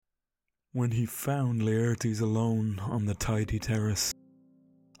When he found Laertes alone on the tidy terrace,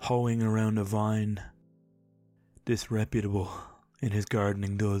 hoeing around a vine, disreputable in his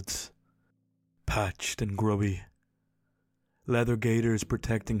gardening duds, patched and grubby, leather gaiters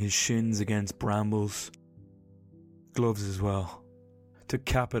protecting his shins against brambles, gloves as well, to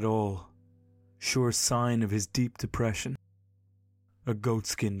cap it all, sure sign of his deep depression, a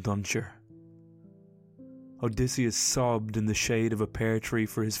goatskin duncher. Odysseus sobbed in the shade of a pear tree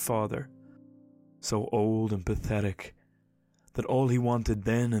for his father, so old and pathetic that all he wanted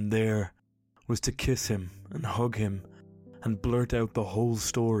then and there was to kiss him and hug him and blurt out the whole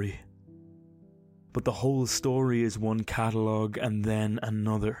story. But the whole story is one catalogue and then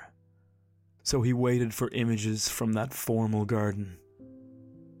another. So he waited for images from that formal garden.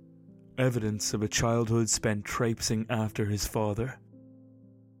 Evidence of a childhood spent traipsing after his father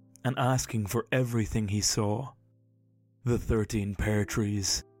and asking for everything he saw. The 13 pear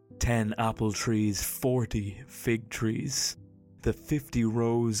trees, 10 apple trees, 40 fig trees, the 50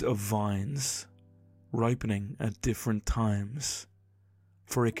 rows of vines, ripening at different times,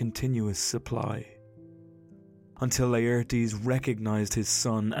 for a continuous supply. Until Laertes recognized his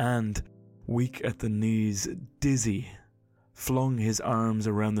son and, weak at the knees, dizzy, flung his arms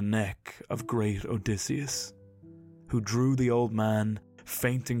around the neck of great Odysseus, who drew the old man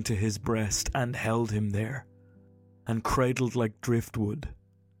fainting to his breast and held him there, and cradled like driftwood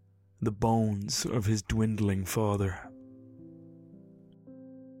the bones of his dwindling father.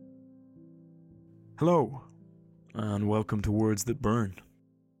 Hello, and welcome to Words That Burn,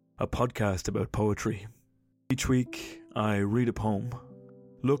 a podcast about poetry. Each week, I read a poem,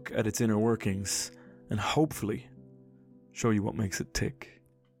 look at its inner workings, and hopefully show you what makes it tick.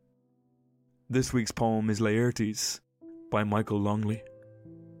 This week's poem is Laertes by Michael Longley.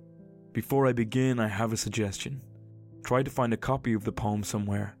 Before I begin, I have a suggestion. Try to find a copy of the poem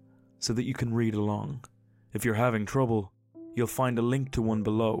somewhere so that you can read along. If you're having trouble, you'll find a link to one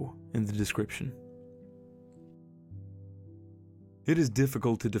below in the description. It is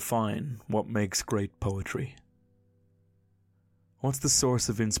difficult to define what makes great poetry. What's the source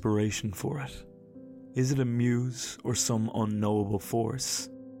of inspiration for it? Is it a muse or some unknowable force?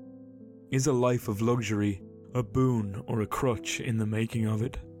 Is a life of luxury a boon or a crutch in the making of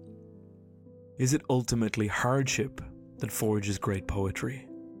it? Is it ultimately hardship that forges great poetry?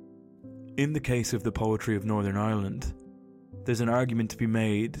 In the case of the poetry of Northern Ireland, there's an argument to be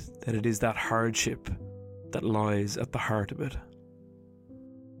made that it is that hardship that lies at the heart of it.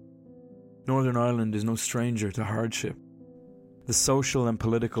 Northern Ireland is no stranger to hardship. The social and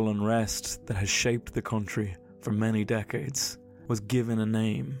political unrest that has shaped the country for many decades was given a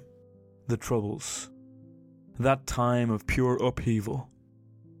name: the Troubles. That time of pure upheaval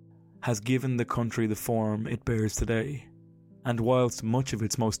has given the country the form it bears today, and whilst much of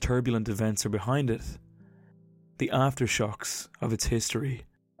its most turbulent events are behind it, the aftershocks of its history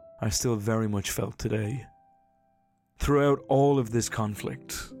are still very much felt today. Throughout all of this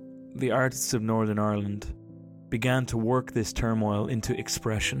conflict, the artists of Northern Ireland began to work this turmoil into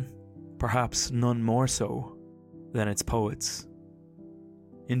expression, perhaps none more so than its poets.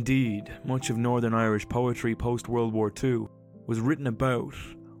 Indeed, much of Northern Irish poetry post-World War II was written about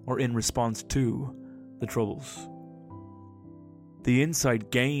or in response to the Troubles. The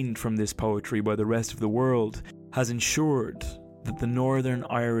insight gained from this poetry by the rest of the world has ensured that the Northern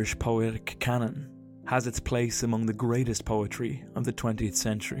Irish poetic canon has its place among the greatest poetry of the 20th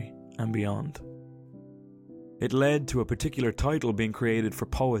century and beyond. It led to a particular title being created for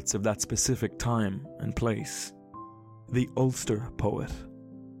poets of that specific time and place: the Ulster poet.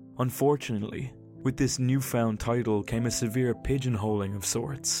 Unfortunately, with this newfound title came a severe pigeonholing of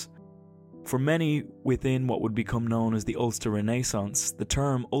sorts. For many within what would become known as the Ulster Renaissance, the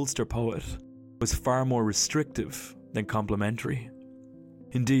term Ulster poet was far more restrictive than complimentary.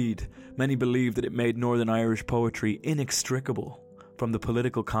 Indeed, many believed that it made Northern Irish poetry inextricable from the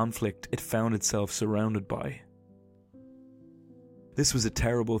political conflict it found itself surrounded by. This was a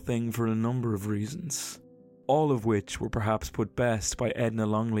terrible thing for a number of reasons, all of which were perhaps put best by Edna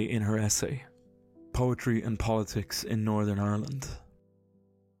Longley in her essay, Poetry and Politics in Northern Ireland.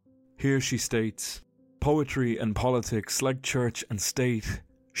 Here she states, "Poetry and politics, like church and state,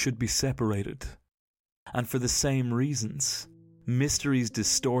 should be separated. And for the same reasons, mysteries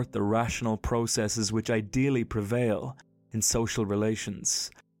distort the rational processes which ideally prevail in social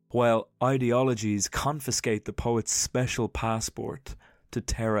relations, while ideologies confiscate the poet's special passport to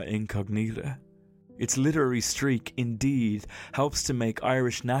terra incognita. Its literary streak, indeed, helps to make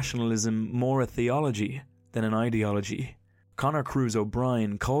Irish nationalism more a theology than an ideology. Conor Cruise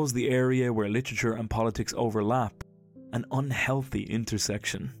O'Brien calls the area where literature and politics overlap an unhealthy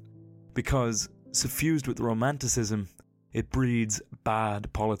intersection, because, suffused with romanticism, it breeds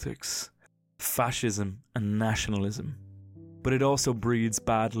bad politics, fascism and nationalism. But it also breeds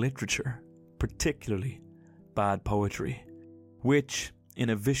bad literature, particularly bad poetry, which, in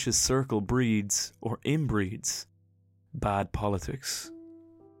a vicious circle, breeds, or inbreeds, bad politics.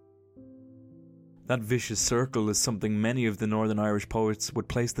 That vicious circle is something many of the Northern Irish poets would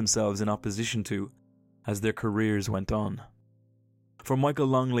place themselves in opposition to as their careers went on. For Michael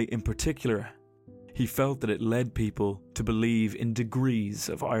Longley in particular, he felt that it led people to believe in degrees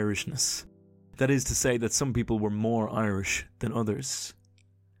of Irishness. That is to say that some people were more Irish than others.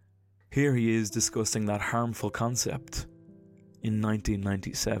 Here he is discussing that harmful concept in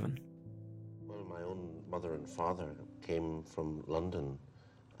 1997. Well, my own mother and father came from London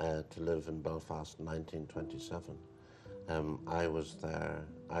to live in Belfast in 1927. I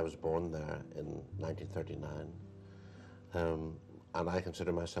was born there in 1939. And I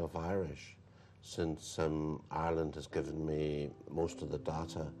consider myself Irish, since Ireland has given me most of the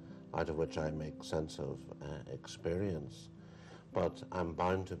data out of which I make sense of experience. But I'm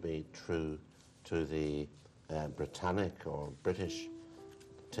bound to be true to the Britannic or British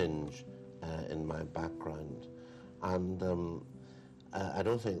tinge in my background. And I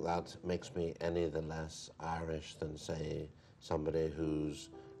don't think that makes me any the less Irish than, say, somebody whose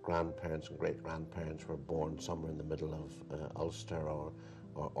grandparents and great-grandparents were born somewhere in the middle of Ulster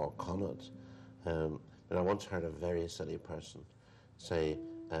or Connaught. And I once heard a very silly person say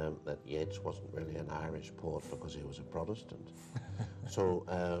that Yeats wasn't really an Irish poet because he was a Protestant. So,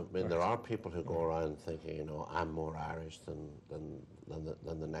 there are people who go around thinking, I'm more Irish than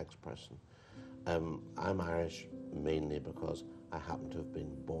the next person. I'm Irish mainly because I happen to have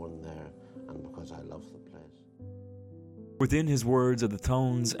been born there and because I love the place. Within his words are the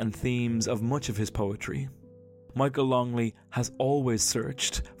tones and themes of much of his poetry. Michael Longley has always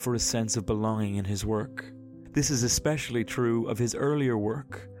searched for a sense of belonging in his work. This is especially true of his earlier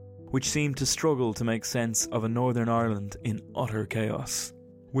work, which seemed to struggle to make sense of a Northern Ireland in utter chaos,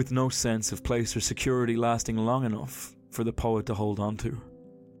 with no sense of place or security lasting long enough for the poet to hold on to.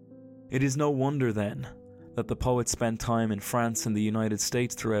 It is no wonder, then, that the poet spent time in France and the United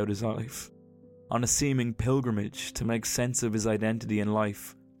States throughout his life, on a seeming pilgrimage to make sense of his identity in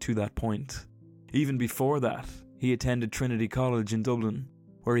life to that point. Even before that, he attended Trinity College in Dublin,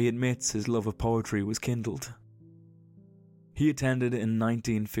 where he admits his love of poetry was kindled. He attended in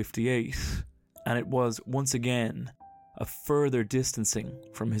 1958, and it was, once again, a further distancing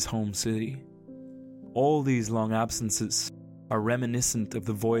from his home city. All these long absences are reminiscent of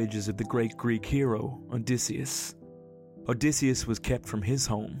the voyages of the great Greek hero, Odysseus. Odysseus was kept from his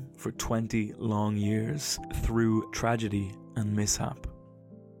home for 20 long years through tragedy and mishap,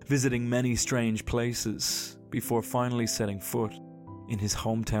 visiting many strange places before finally setting foot in his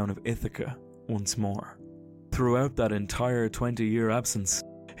hometown of Ithaca once more. Throughout that entire 20-year absence,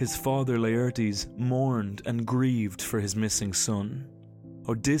 his father Laertes mourned and grieved for his missing son.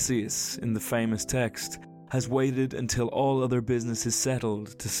 Odysseus, in the famous text, has waited until all other business is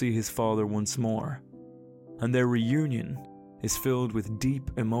settled to see his father once more, and their reunion is filled with deep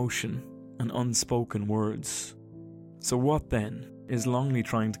emotion and unspoken words. So what then is Longley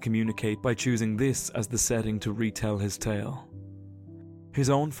trying to communicate by choosing this as the setting to retell his tale? His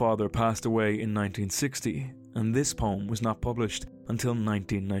own father passed away in 1960, and this poem was not published until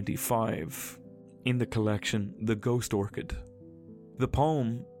 1995 in the collection The Ghost Orchid. The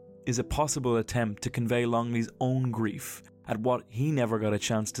poem is a possible attempt to convey Longley's own grief at what he never got a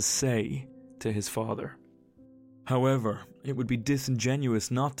chance to say to his father. However, it would be disingenuous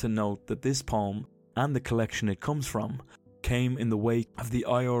not to note that this poem, and the collection it comes from, came in the wake of the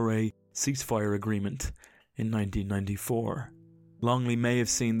IRA ceasefire agreement in 1994. Longley may have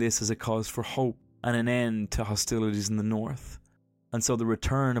seen this as a cause for hope and an end to hostilities in the north, and so the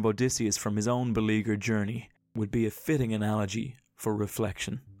return of Odysseus from his own beleaguered journey would be a fitting analogy for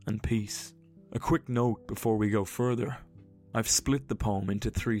reflection and peace. A quick note before we go further. I've split the poem into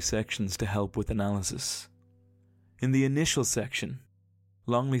 3 sections to help with analysis. In the initial section,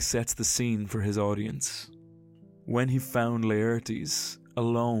 Longley sets the scene for his audience. When he found Laertes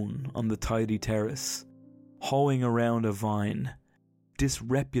alone on the tidy terrace, hoeing around a vine,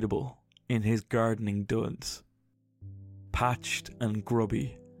 disreputable in his gardening duds. Patched and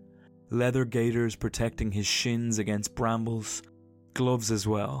grubby, leather gaiters protecting his shins against brambles, gloves as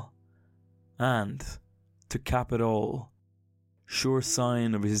well, and, to cap it all, sure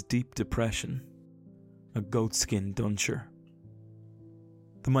sign of his deep depression, a goatskin duncher.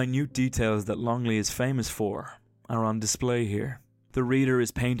 The minute details that Longley is famous for are on display here. The reader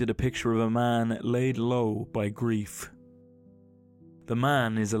is painted a picture of a man laid low by grief. The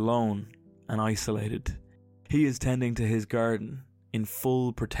man is alone and isolated. He is tending to his garden in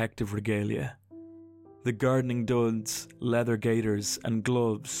full protective regalia. The gardening duds, leather gaiters and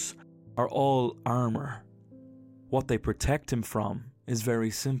gloves are all armour. What they protect him from is very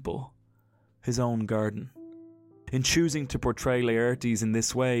simple: his own garden. In choosing to portray Laertes in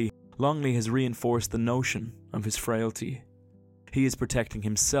this way, Longley has reinforced the notion of his frailty. He is protecting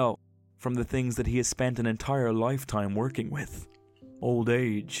himself from the things that he has spent an entire lifetime working with. Old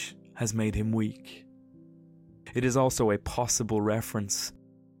age has made him weak. It is also a possible reference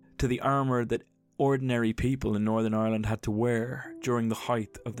to the armour that ordinary people in Northern Ireland had to wear during the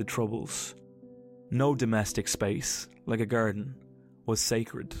height of the Troubles. No domestic space, like a garden, was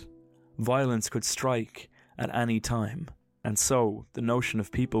sacred. Violence could strike at any time, and so the notion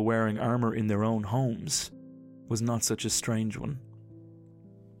of people wearing armour in their own homes was not such a strange one.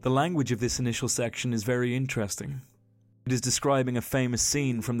 The language of this initial section is very interesting. It is describing a famous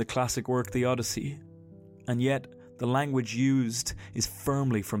scene from the classic work The Odyssey, and yet the language used is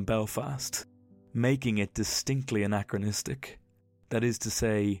firmly from Belfast, making it distinctly anachronistic, that is to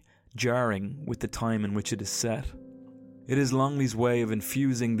say, jarring with the time in which it is set. It is Longley's way of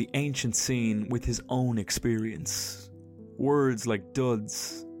infusing the ancient scene with his own experience. Words like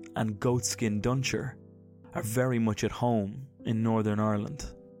duds and goatskin duncher are very much at home in Northern Ireland.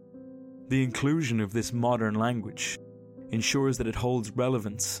 The inclusion of this modern language ensures that it holds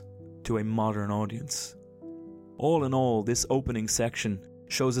relevance to a modern audience. All in all, this opening section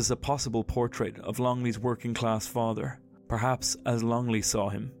shows us a possible portrait of Longley's working class father, perhaps as Longley saw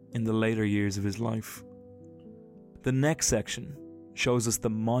him in the later years of his life. The next section shows us the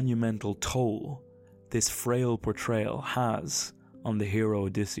monumental toll this frail portrayal has on the hero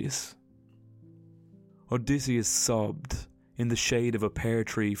Odysseus. Odysseus sobbed in the shade of a pear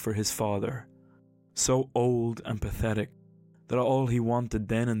tree for his father, so old and pathetic that all he wanted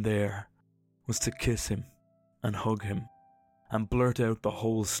then and there was to kiss him and hug him and blurt out the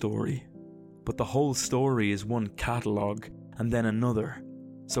whole story. But the whole story is one catalogue and then another,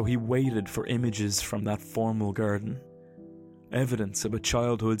 so he waited for images from that formal garden, evidence of a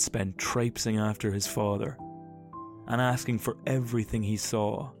childhood spent traipsing after his father and asking for everything he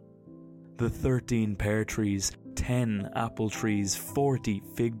saw: the 13 pear trees, 10 apple trees, 40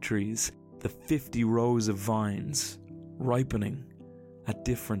 fig trees, the 50 rows of vines, ripening at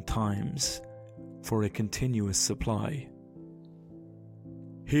different times for a continuous supply.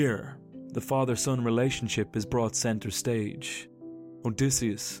 Here, the father-son relationship is brought centre stage.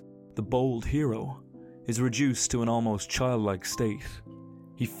 Odysseus, the bold hero, is reduced to an almost childlike state.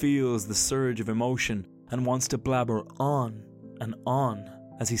 He feels the surge of emotion and wants to blabber on and on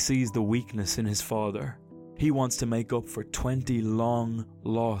as he sees the weakness in his father. He wants to make up for 20 long,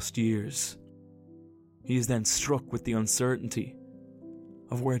 lost years. He is then struck with the uncertainty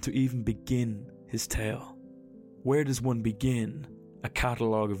of where to even begin his tale. Where does one begin a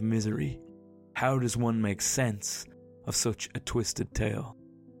catalogue of misery? How does one make sense of such a twisted tale?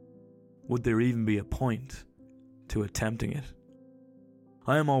 Would there even be a point to attempting it?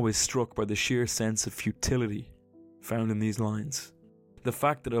 I am always struck by the sheer sense of futility found in these lines. The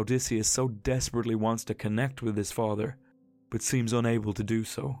fact that Odysseus so desperately wants to connect with his father, but seems unable to do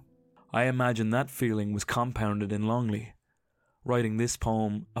so. I imagine that feeling was compounded in Longley, writing this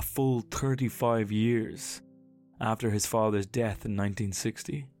poem a full 35 years after his father's death in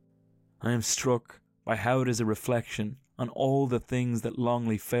 1960. I am struck by how it is a reflection on all the things that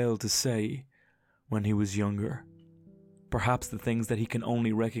Longley failed to say when he was younger. Perhaps the things that he can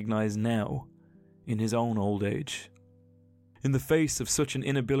only recognise now in his own old age. In the face of such an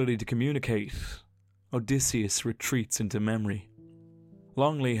inability to communicate, Odysseus retreats into memory.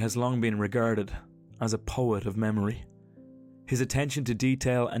 Longley has long been regarded as a poet of memory. His attention to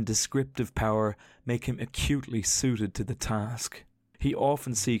detail and descriptive power make him acutely suited to the task. He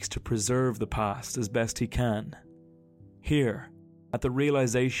often seeks to preserve the past as best he can. Here, at the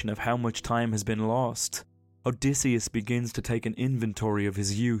realization of how much time has been lost, Odysseus begins to take an inventory of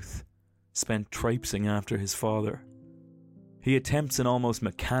his youth, spent traipsing after his father. He attempts an almost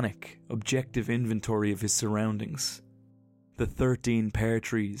mechanic, objective inventory of his surroundings. The 13 pear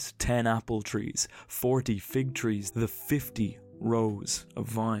trees, 10 apple trees, 40 fig trees, the 50 rows of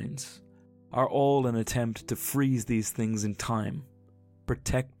vines are all an attempt to freeze these things in time,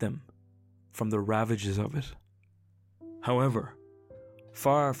 protect them from the ravages of it. However,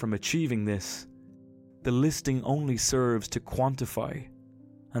 far from achieving this, the listing only serves to quantify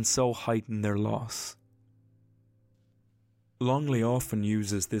and so heighten their loss. Longley often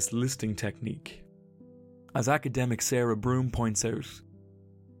uses this listing technique. As academic Sarah Broom points out,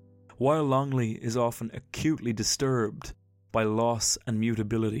 while Longley is often acutely disturbed by loss and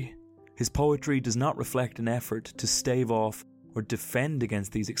mutability. His poetry does not reflect an effort to stave off or defend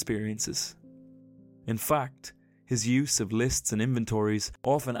against these experiences. In fact, his use of lists and inventories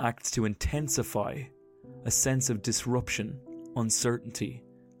often acts to intensify a sense of disruption, uncertainty,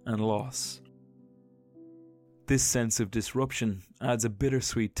 and loss. This sense of disruption adds a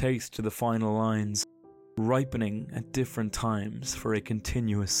bittersweet taste to the final lines, ripening at different times for a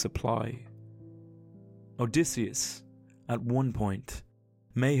continuous supply. Odysseus, at one point,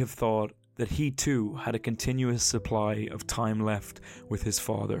 may have thought that he too had a continuous supply of time left with his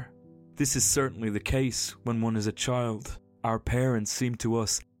father. This is certainly the case when one is a child. Our parents seem to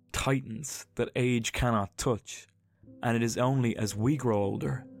us titans that age cannot touch, and it is only as we grow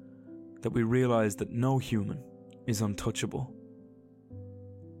older that we realize that no human is untouchable.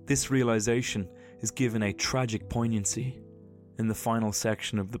 This realization is given a tragic poignancy in the final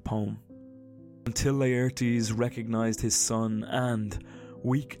section of the poem. Until Laertes recognized his son and,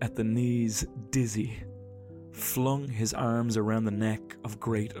 weak at the knees, dizzy, flung his arms around the neck of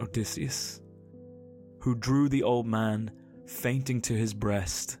great Odysseus, who drew the old man fainting to his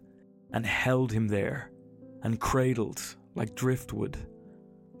breast and held him there and cradled, like driftwood,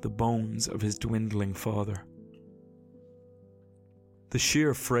 the bones of his dwindling father. The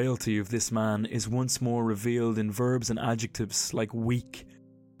sheer frailty of this man is once more revealed in verbs and adjectives like weak,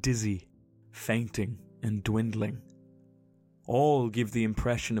 dizzy, fainting, and dwindling. All give the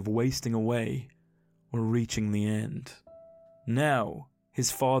impression of wasting away or reaching the end. Now, his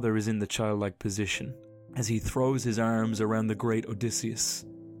father is in the childlike position as he throws his arms around the great Odysseus.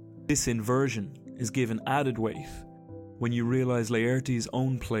 This inversion is given added weight when you realize Laertes'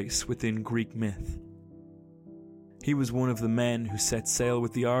 own place within Greek myth. He was one of the men who set sail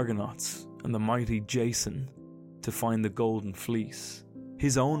with the Argonauts and the mighty Jason to find the Golden Fleece.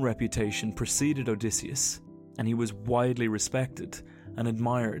 His own reputation preceded Odysseus, and he was widely respected and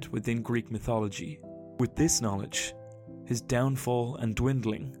admired within Greek mythology. With this knowledge, his downfall and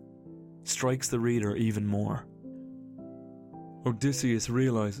dwindling strikes the reader even more. Odysseus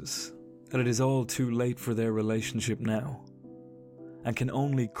realizes that it is all too late for their relationship now, and can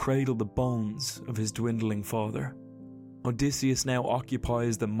only cradle the bones of his dwindling father. Odysseus now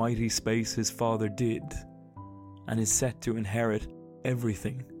occupies the mighty space his father did, and is set to inherit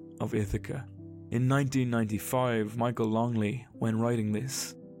everything of Ithaca. In 1995, Michael Longley, when writing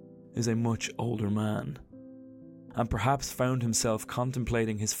this, is a much older man, and perhaps found himself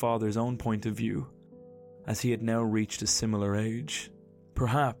contemplating his father's own point of view, as he had now reached a similar age.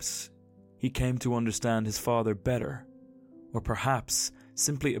 Perhaps he came to understand his father better, or perhaps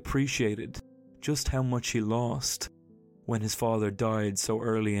simply appreciated just how much he lost when his father died so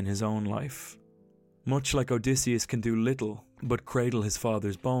early in his own life. Much like Odysseus can do little but cradle his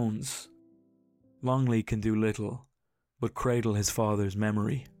father's bones, Longley can do little but cradle his father's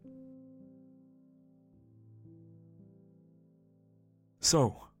memory.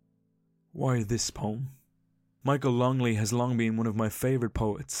 So, why this poem? Michael Longley has long been one of my favourite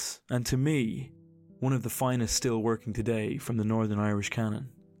poets, and to me, one of the finest still working today from the Northern Irish canon.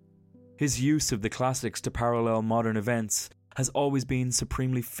 His use of the classics to parallel modern events has always been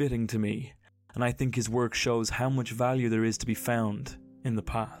supremely fitting to me, and I think his work shows how much value there is to be found in the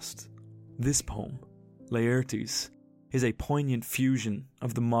past. This poem, Laertes, is a poignant fusion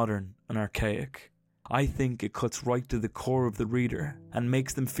of the modern and archaic. I think it cuts right to the core of the reader and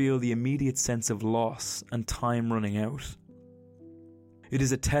makes them feel the immediate sense of loss and time running out. It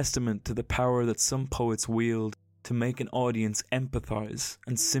is a testament to the power that some poets wield to make an audience empathise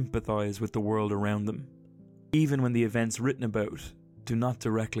and sympathise with the world around them, even when the events written about do not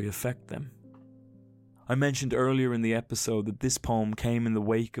directly affect them. I mentioned earlier in the episode that this poem came in the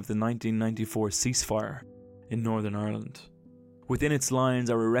wake of the 1994 ceasefire in Northern Ireland. Within its lines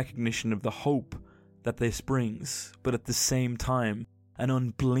are a recognition of the hope that this brings, but at the same time, an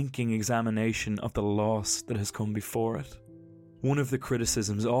unblinking examination of the loss that has come before it. One of the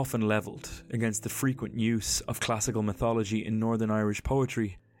criticisms often levelled against the frequent use of classical mythology in Northern Irish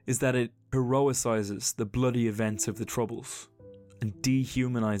poetry is that it heroicises the bloody events of the Troubles and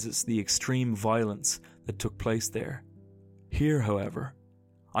dehumanises the extreme violence that took place there. Here, however,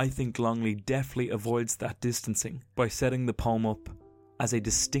 I think Longley deftly avoids that distancing by setting the poem up as a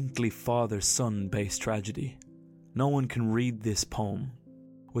distinctly father-son based tragedy. No one can read this poem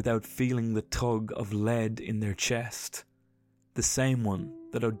without feeling the tug of lead in their chest, the same one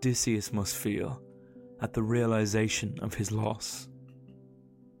that Odysseus must feel at the realization of his loss.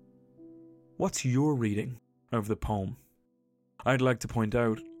 What's your reading of the poem? I'd like to point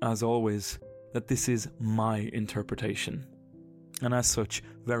out, as always, that this is my interpretation, and as such,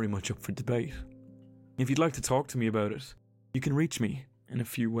 very much up for debate. If you'd like to talk to me about it, You can reach me in a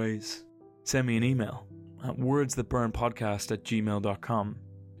few ways. Send me an email at wordsthatburnpodcast@gmail.com.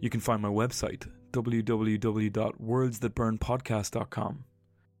 You can find my website, www.wordsthatburnpodcast.com,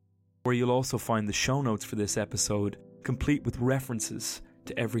 where you'll also find the show notes for this episode, complete with references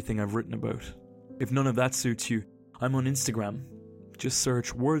to everything I've written about. If none of that suits you, I'm on Instagram. Just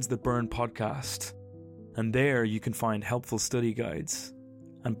search Words That Burn Podcast, and there you can find helpful study guides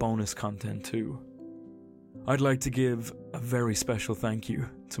and bonus content too. I'd like to give a very special thank you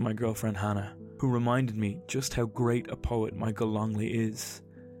to my girlfriend Hannah, who reminded me just how great a poet Michael Longley is,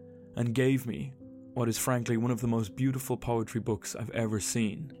 and gave me what is frankly one of the most beautiful poetry books I've ever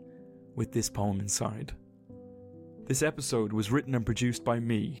seen, with this poem inside. This episode was written and produced by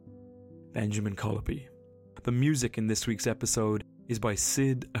me, Benjamin Colopy. The music in this week's episode is by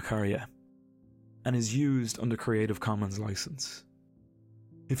Sid Akaria and is used under Creative Commons license.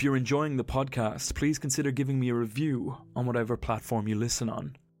 If you're enjoying the podcast, please consider giving me a review on whatever platform you listen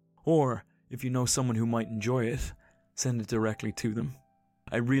on. Or, if you know someone who might enjoy it, send it directly to them.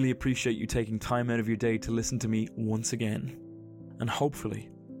 I really appreciate you taking time out of your day to listen to me once again. And hopefully,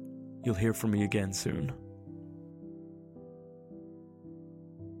 you'll hear from me again soon.